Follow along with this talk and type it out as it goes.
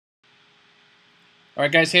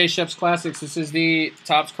Alright guys, hey, Shepsclassics. This is the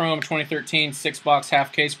Topps Chrome 2013 6-box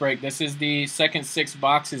half case break. This is the second 6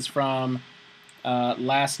 boxes from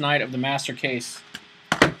last night of the master case.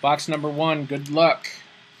 Box number 1, good luck.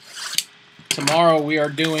 Tomorrow we are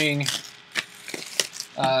doing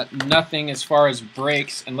nothing as far as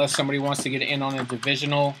breaks unless somebody wants to get in on a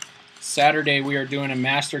divisional. Saturday we are doing a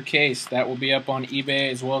master case. That will be up on eBay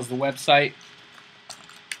as well as the website.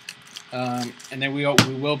 And then we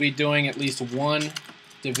will be doing at least one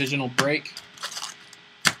divisional break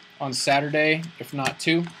on Saturday, if not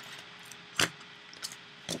two.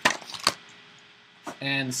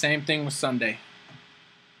 And the same thing with Sunday.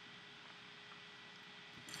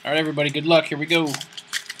 Alright everybody, good luck. Here we go.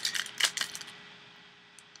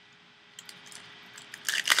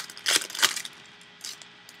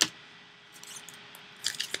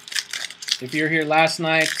 If you're here last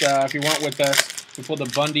night, if you weren't with us, we pulled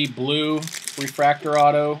the Bundy Blue Refractor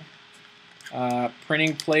Auto,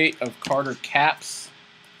 printing plate of Carter Caps,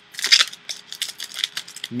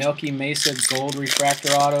 Melky Mesa Gold Refractor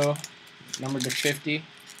Auto, numbered to 50.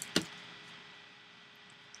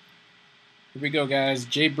 Here we go, guys.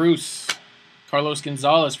 Jay Bruce, Carlos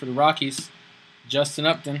Gonzalez for the Rockies, Justin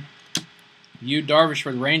Upton, Yu Darvish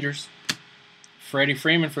for the Rangers, Freddie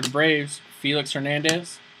Freeman for the Braves, Felix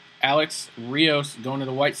Hernandez, Alex Rios going to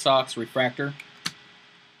the White Sox Refractor,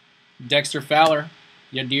 Dexter Fowler,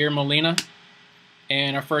 Yadier Molina,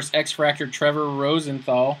 and our first X-Fractor, Trevor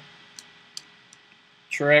Rosenthal.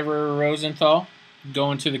 Trevor Rosenthal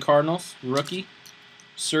going to the Cardinals, rookie.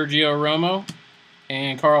 Sergio Romo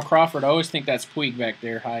and Carl Crawford. I always think that's Puig back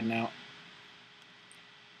there hiding out.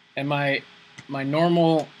 And my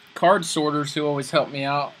normal card sorters who always help me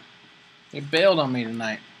out, they bailed on me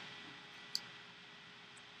tonight.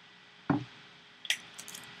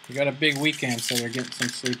 We got a big weekend, so they're getting some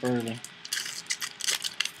sleep early.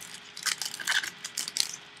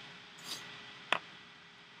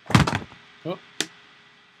 Oh.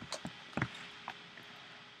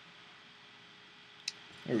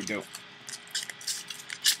 There we go.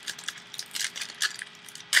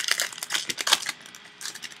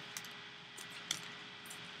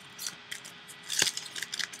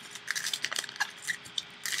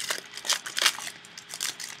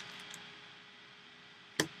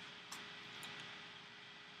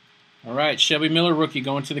 All right, Shelby Miller rookie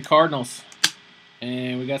going to the Cardinals.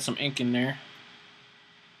 And we got some ink in there.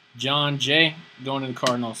 John Jay going to the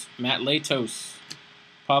Cardinals. Matt Latos.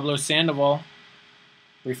 Pablo Sandoval.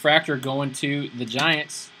 Refractor going to the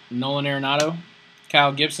Giants. Nolan Arenado.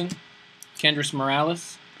 Kyle Gibson. Kendrys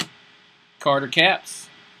Morales. Carter Caps.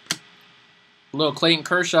 A little Clayton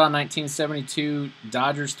Kershaw, 1972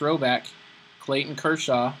 Dodgers throwback. Clayton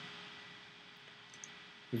Kershaw.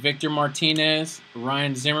 Victor Martinez,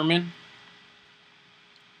 Ryan Zimmerman.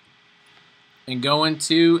 And going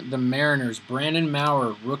to the Mariners, Brandon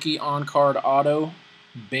Maurer, rookie on-card auto,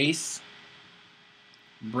 base.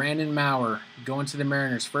 Brandon Maurer going to the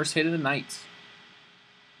Mariners, first hit of the night.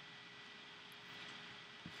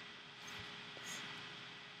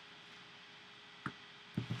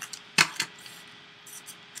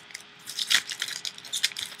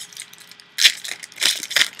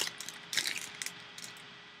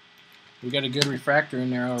 We got a good refractor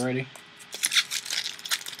in there already.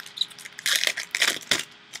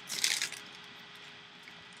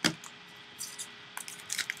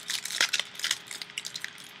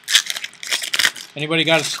 Anybody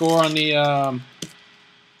got a score on the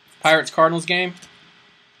Pirates-Cardinals game?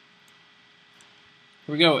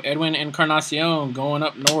 Here we go. Edwin Encarnacion going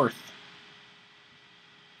up north.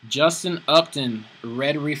 Justin Upton,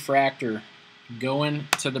 red refractor, going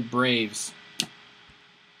to the Braves.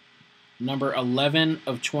 Number 11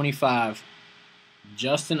 of 25.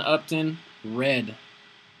 Justin Upton, red,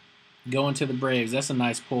 going to the Braves. That's a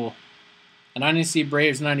nice pull. And I didn't see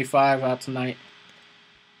Braves 95 out tonight.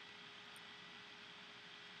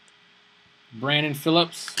 Brandon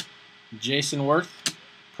Phillips, Jason Worth,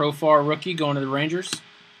 Profar rookie going to the Rangers.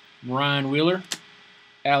 Ryan Wheeler,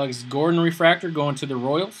 Alex Gordon refractor going to the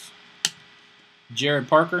Royals. Jared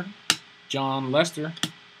Parker, John Lester,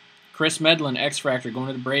 Chris Medlin X-Fractor going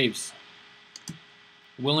to the Braves.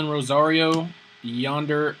 Willen Rosario,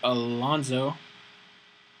 Yonder Alonso.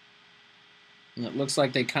 And it looks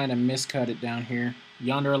like they kind of miscut it down here.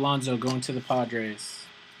 Yonder Alonso going to the Padres.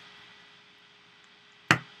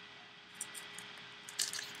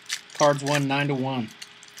 Cards won 9-1.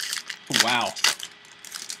 Wow.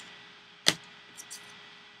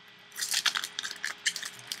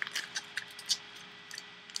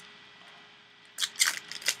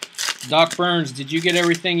 Doc Burns, did you get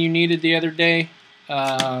everything you needed the other day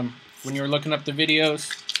when you were looking up the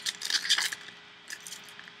videos?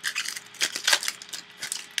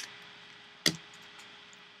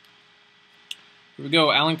 we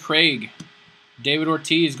go. Alan Craig. David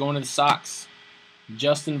Ortiz going to the Sox.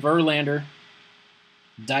 Justin Verlander.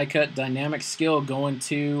 Die cut dynamic skill going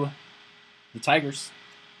to the Tigers.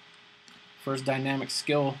 First dynamic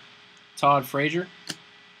skill, Todd Frazier.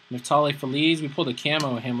 Naftali Feliz. We pulled a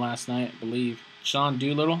camo of him last night, I believe. Sean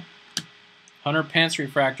Doolittle. Hunter Pence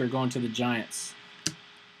refractor going to the Giants.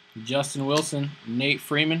 Justin Wilson. Nate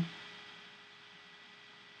Freeman.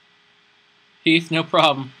 Heath, no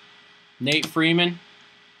problem. Nate Freeman.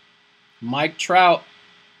 Mike Trout.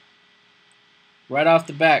 Right off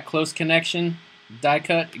the bat, close connection. Die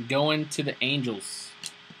cut going to the Angels.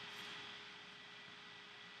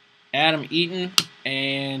 Adam Eaton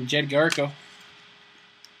and Jed Garco.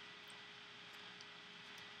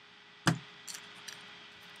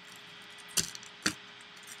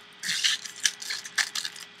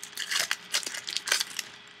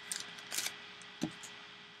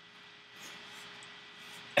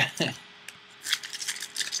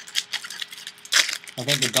 I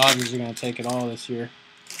think the Dodgers are going to take it all this year.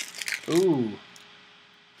 Ooh.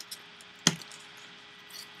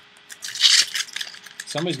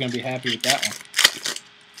 Somebody's going to be happy with that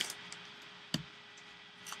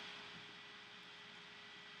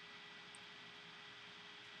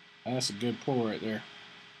one. That's a good pull right there.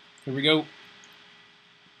 Here we go.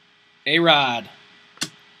 A-Rod.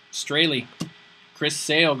 Straley. Chris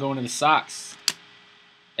Sale going to the Sox.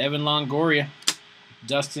 Evan Longoria.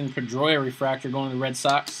 Dustin Pedroia refractor going to the Red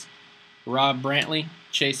Sox. Rob Brantley.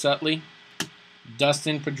 Chase Utley.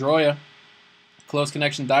 Dustin Pedroia. Close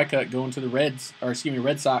connection die cut going to the Red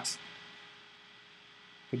Sox.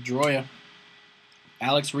 Pedroia.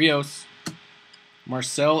 Alex Rios.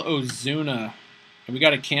 Marcel Ozuna. And we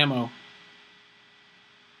got a camo.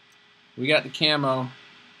 We got the camo.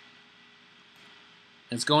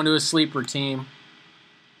 It's going to a sleeper team.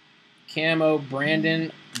 Camo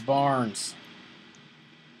Brandon Barnes.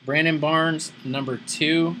 Brandon Barnes, number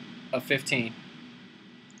 2 of 15.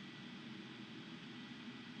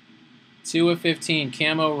 2 of 15.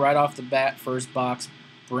 Camo right off the bat, first box.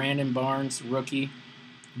 Brandon Barnes, rookie,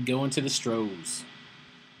 going to the Stros.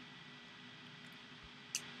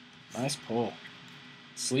 Nice pull.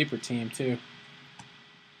 Sleeper team, too.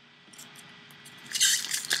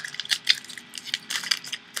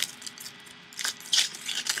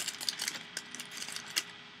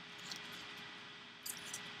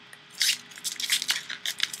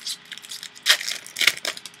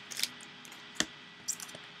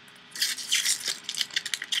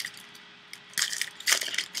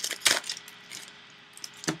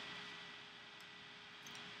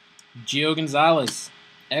 Gio Gonzalez.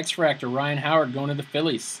 X-Fractor. Ryan Howard going to the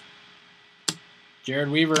Phillies.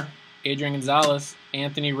 Jared Weaver. Adrian Gonzalez.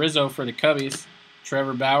 Anthony Rizzo for the Cubbies.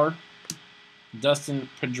 Trevor Bauer. Dustin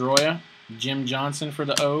Pedroia. Jim Johnson for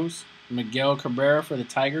the O's. Miguel Cabrera for the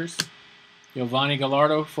Tigers. Giovanni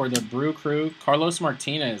Gallardo for the Brew Crew. Carlos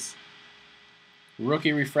Martinez.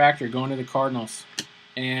 Rookie refractor going to the Cardinals.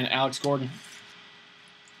 And Alex Gordon.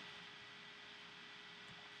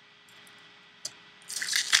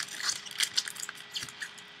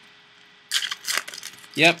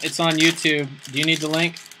 Yep, it's on YouTube. Do you need the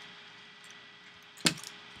link?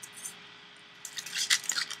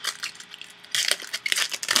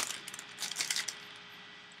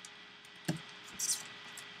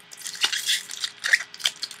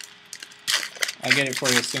 I'll get it for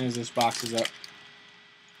you as soon as this box is up.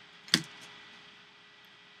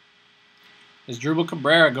 Is Drupal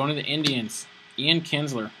Cabrera going to the Indians? Ian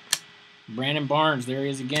Kinsler. Brandon Barnes, there he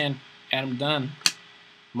is again. Adam Dunn.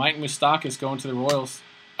 Mike Moustakas going to the Royals.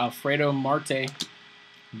 Alfredo Marte.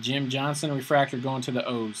 Jim Johnson, refractor, going to the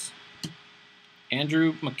O's.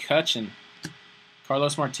 Andrew McCutchen.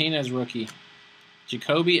 Carlos Martinez, rookie.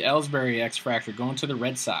 Jacoby Ellsbury, X-Fractor, going to the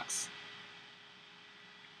Red Sox.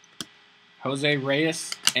 Jose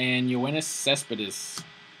Reyes and Yoenis Cespedes.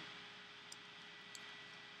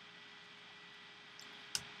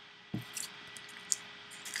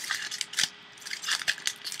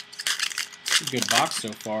 Good box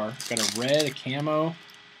so far. Got a red, a camo,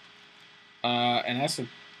 and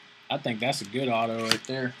I think that's a good auto right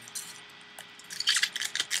there.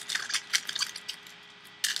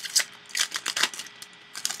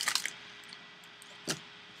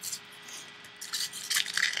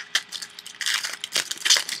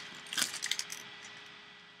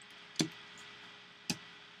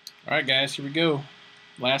 All right, guys, here we go.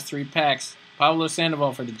 Last 3 packs. Pablo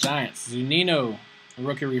Sandoval for the Giants. Zunino. A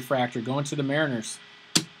rookie refractor going to the Mariners.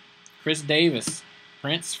 Chris Davis.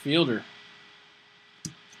 Prince Fielder.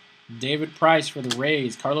 David Price for the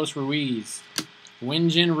Rays. Carlos Ruiz.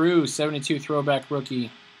 Win-Jin Ryu, 72 throwback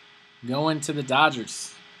rookie, going to the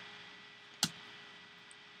Dodgers.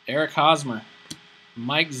 Eric Hosmer.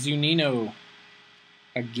 Mike Zunino.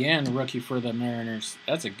 Again, rookie for the Mariners.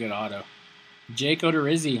 That's a good auto. Jake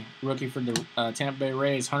Odorizzi, rookie for the Tampa Bay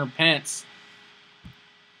Rays. Hunter Pence.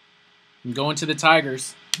 I'm going to the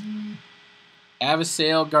Tigers.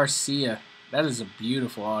 Avisail Garcia. That is a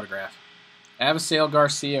beautiful autograph. Avisail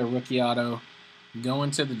Garcia, rookie auto.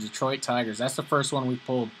 Going to the Detroit Tigers. That's the first one we've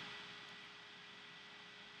pulled.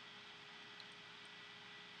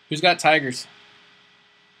 Who's got Tigers?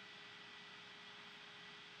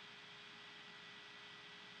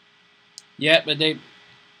 Yeah, but they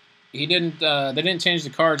didn't change the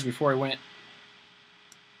cards before he went.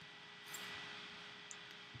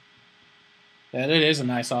 Yeah, that is a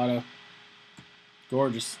nice auto.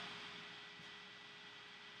 Gorgeous.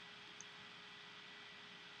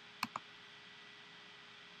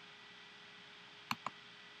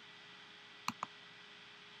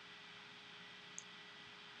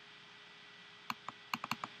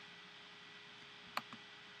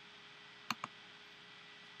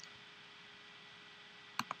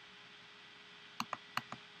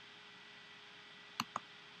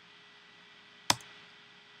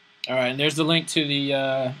 All right, and there's the link to the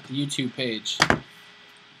YouTube page.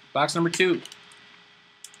 Box number 2.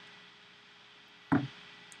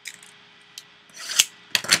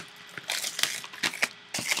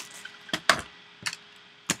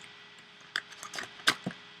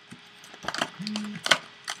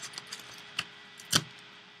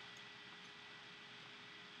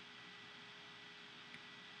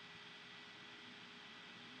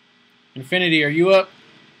 Infinity, are you up?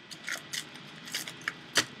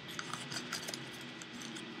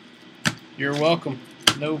 You're welcome.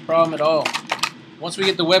 No problem at all. Once we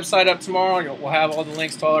get the website up tomorrow, we'll have all the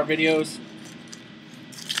links to all our videos.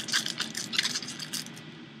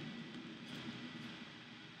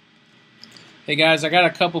 Hey guys, I got a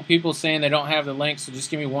couple people saying they don't have the link, so just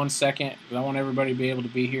give me 1 second. I want everybody to be able to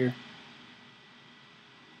be here.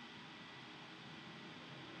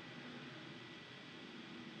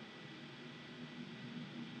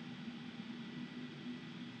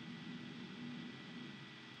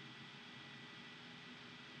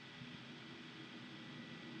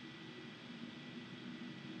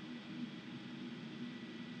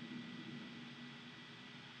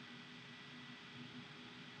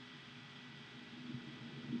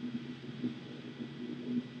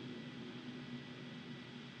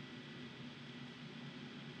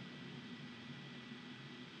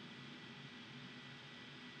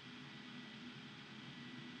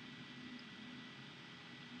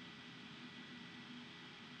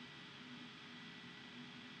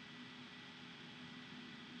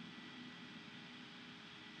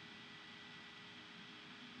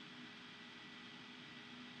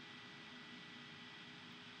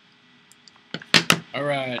 All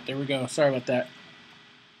right, there we go. Sorry about that.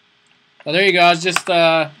 Oh, there you go. I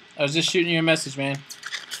was just shooting you a message, man.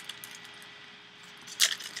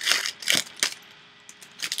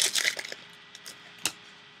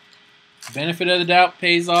 Benefit of the doubt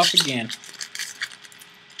pays off again.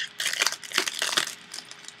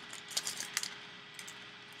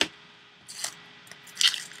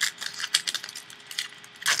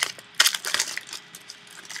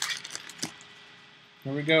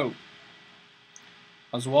 Here we go.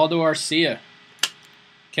 Oswaldo Arcia.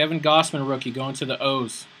 Kevin Gossman, rookie, going to the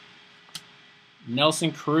O's.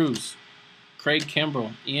 Nelson Cruz. Craig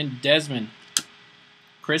Kimbrell. Ian Desmond.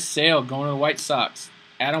 Chris Sale going to the White Sox.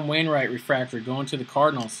 Adam Wainwright, refractor, going to the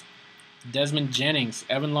Cardinals. Desmond Jennings.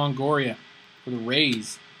 Evan Longoria for the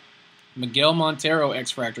Rays. Miguel Montero,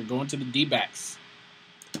 X-Fractor, going to the D-backs.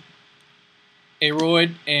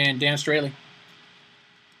 Aroyd and Dan Straley.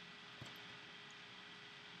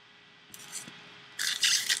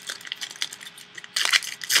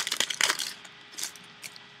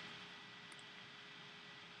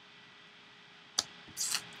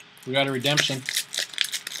 We got a redemption.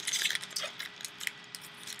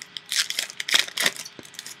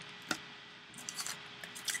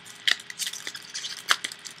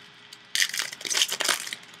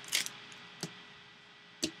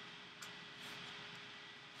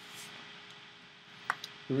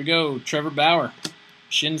 Here we go. Trevor Bauer.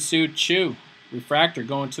 Shin-Soo Choo. Refractor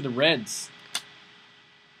going to the Reds.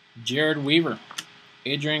 Jared Weaver.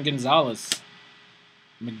 Adrian Gonzalez.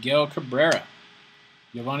 Miguel Cabrera.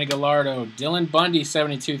 Giovanni Gallardo. Dylan Bundy,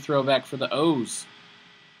 72 throwback for the O's.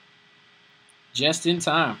 Just in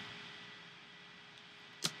time.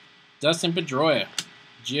 Dustin Pedroia.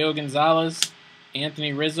 Gio Gonzalez.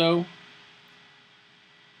 Anthony Rizzo.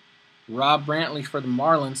 Rob Brantley for the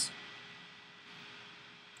Marlins.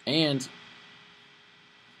 And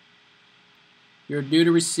you're due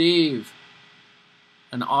to receive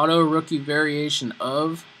An auto rookie variation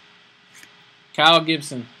of Kyle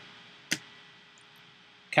Gibson.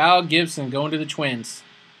 Kyle Gibson going to the Twins.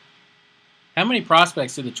 How many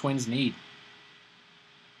prospects do the Twins need?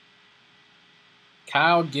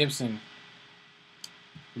 Kyle Gibson.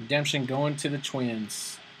 Redemption going to the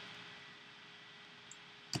Twins.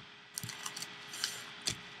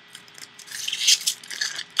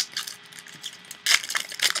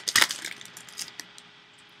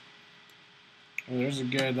 Oh, there's a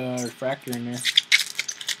good refractor in there.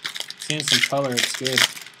 Seeing some color, it's good.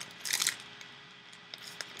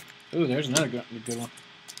 Ooh, there's another good one.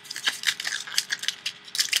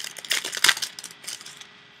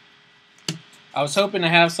 I was hoping to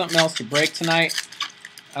have something else to break tonight.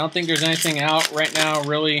 I don't think there's anything out right now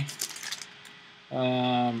really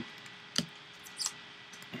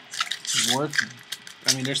worth.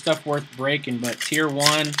 I mean, there's stuff worth breaking, but Tier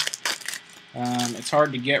 1, it's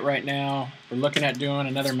hard to get right now. We're looking at doing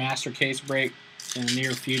another master case break in the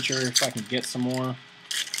near future if I can get some more.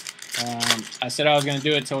 I said I was going to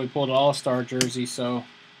do it until we pulled an All-Star jersey, so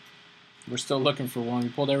we're still looking for one. We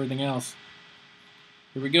pulled everything else.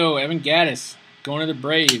 Here we go. Evan Gattis going to the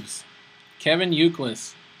Braves. Kevin Euclid,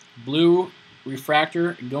 blue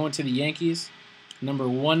refractor going to the Yankees. Number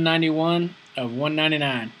 191 of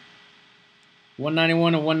 199.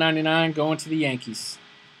 191 of 199 going to the Yankees.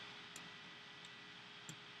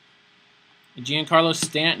 Giancarlo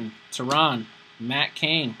Stanton, Tehran, Matt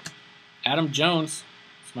Cain, Adam Jones,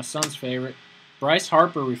 it's my son's favorite. Bryce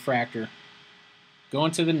Harper refractor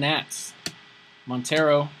going to the Nats.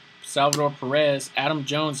 Montero, Salvador Perez, Adam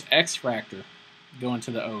Jones X-Fractor going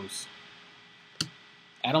to the O's.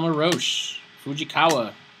 Adam LaRoche,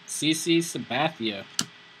 Fujikawa, CC Sabathia,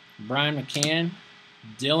 Brian McCann,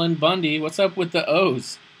 Dylan Bundy. What's up with the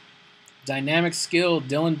O's? Dynamic skill,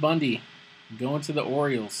 Dylan Bundy going to the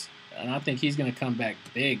Orioles. And I think he's going to come back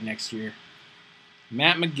big next year.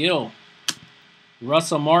 Matt McGill,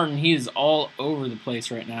 Russell Martin. He is all over the place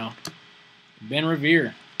right now. Ben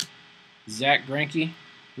Revere, Zach Greinke,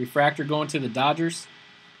 refractor going to the Dodgers.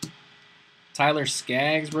 Tyler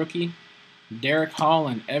Skaggs, rookie. Derek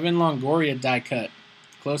Holland, Evan Longoria die cut.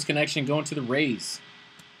 Close connection going to the Rays.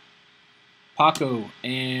 Paco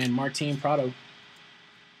and Martin Prado.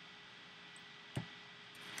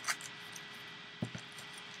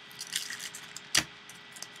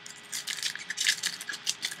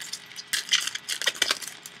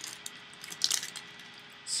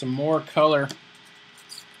 Some more color.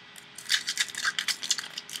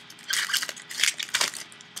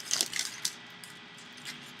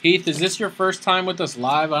 Heath, is this your first time with us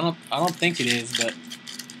live? I don't think it is, but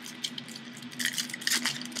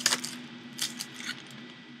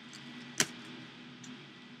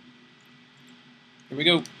here we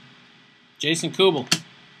go. Jason Kubel,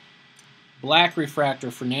 black refractor,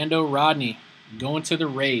 Fernando Rodney going to the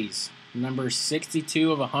Rays, number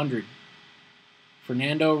 62 of 100.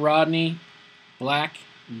 Fernando Rodney, black,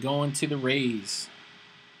 going to the Rays.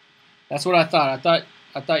 That's what I thought.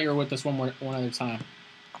 I thought you were with us one other time.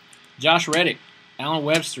 Josh Reddick, Alan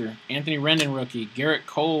Webster, Anthony Rendon rookie, Garrett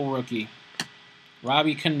Cole rookie,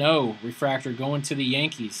 Robbie Cano refractor going to the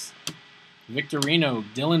Yankees, Victorino,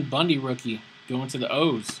 Dylan Bundy rookie going to the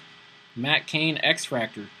O's, Matt Cain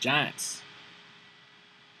X-Fractor, Giants,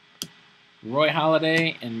 Roy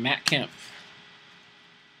Halladay and Matt Kemp.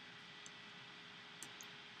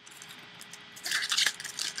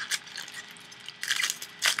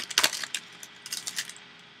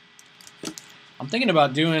 I'm thinking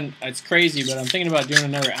about doing, it's crazy, but I'm thinking about doing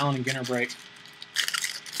another Allen and Ginter break.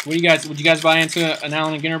 What do you guys, would you guys buy into an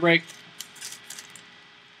Allen and Ginter break?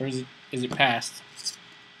 Or is it past?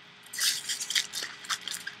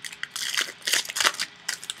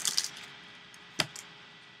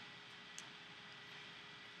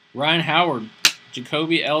 Ryan Howard,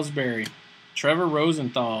 Jacoby Ellsbury, Trevor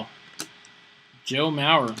Rosenthal, Joe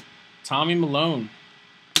Mauer, Tommy Malone,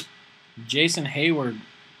 Jason Hayward,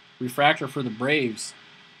 refractor for the Braves.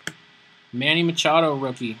 Manny Machado,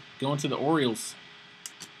 rookie, going to the Orioles.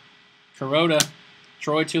 Kuroda,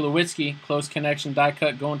 Troy Tulowitzki, close connection die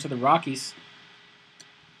cut going to the Rockies.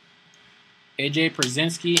 AJ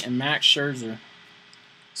Przinsky and Max Scherzer.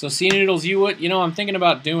 So C-Noodles, you know, I'm thinking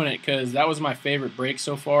about doing it because that was my favorite break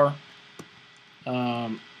so far.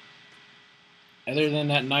 Other than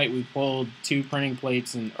that night we pulled 2 printing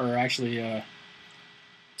plates or actually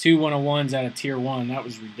 2 101s out of Tier 1. That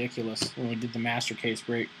was ridiculous when we did the master case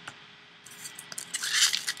break.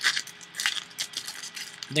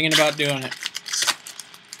 I'm thinking about doing it.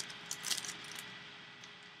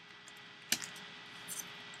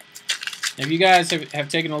 If you guys have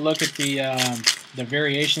taken a look at the the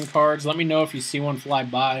variation cards. Let me know if you see one fly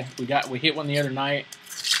by. We hit one the other night.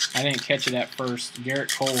 I didn't catch it at first.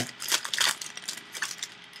 Garrett Cole.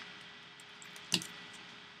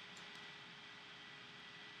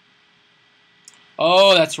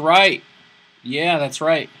 Oh, that's right. Yeah, that's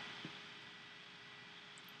right.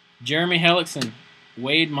 Jeremy Hellickson,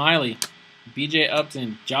 Wade Miley, B.J.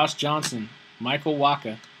 Upton, Josh Johnson, Michael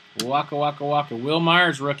Waka, Will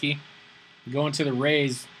Myers rookie, going to the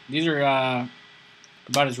Rays. These are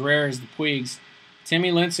about as rare as the Puigs.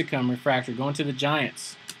 Timmy Lincecum refractor going to the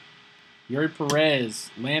Giants. Yuri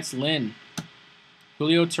Perez, Lance Lynn,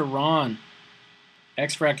 Julio Teheran,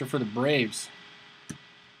 X-Fractor for the Braves.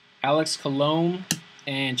 Alex Colomb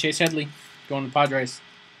and Chase Headley going to the Padres.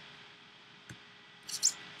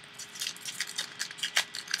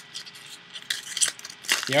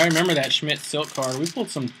 Yeah, I remember that Schmidt Silk card. We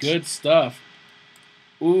pulled some good stuff.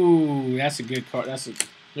 Ooh, that's a good card.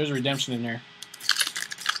 There's a redemption in there.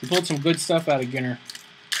 We pulled some good stuff out of Ginner.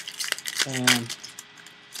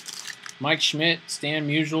 Mike Schmidt, Stan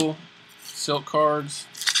Musial, Silk cards.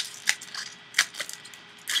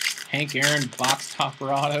 Hank Aaron, box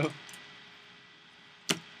topper auto.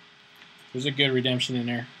 There's a good redemption in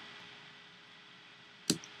there.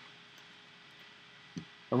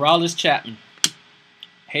 Aroldis Chapman.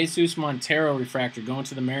 Jesus Montero refractor going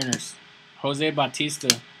to the Mariners. Jose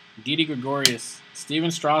Bautista, Didi Gregorius, Steven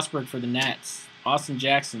Strasburg for the Nats, Austin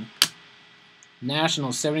Jackson.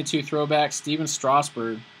 Nationals 72 throwback, Steven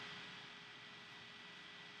Strasburg.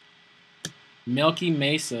 Melky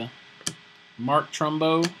Mesa, Mark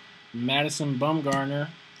Trumbo, Madison Bumgarner,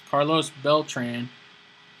 Carlos Beltran,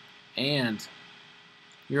 and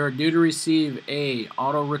you're due to receive a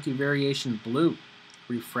auto rookie variation blue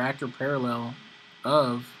refractor parallel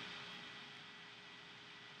of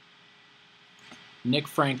Nick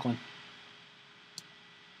Franklin.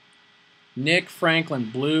 Nick Franklin,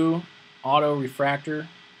 blue auto refractor,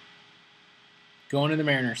 going to the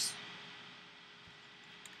Mariners.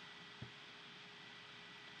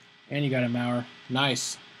 And you got a Mauer.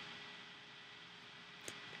 Nice.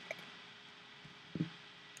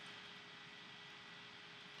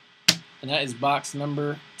 And that is box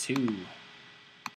number 2.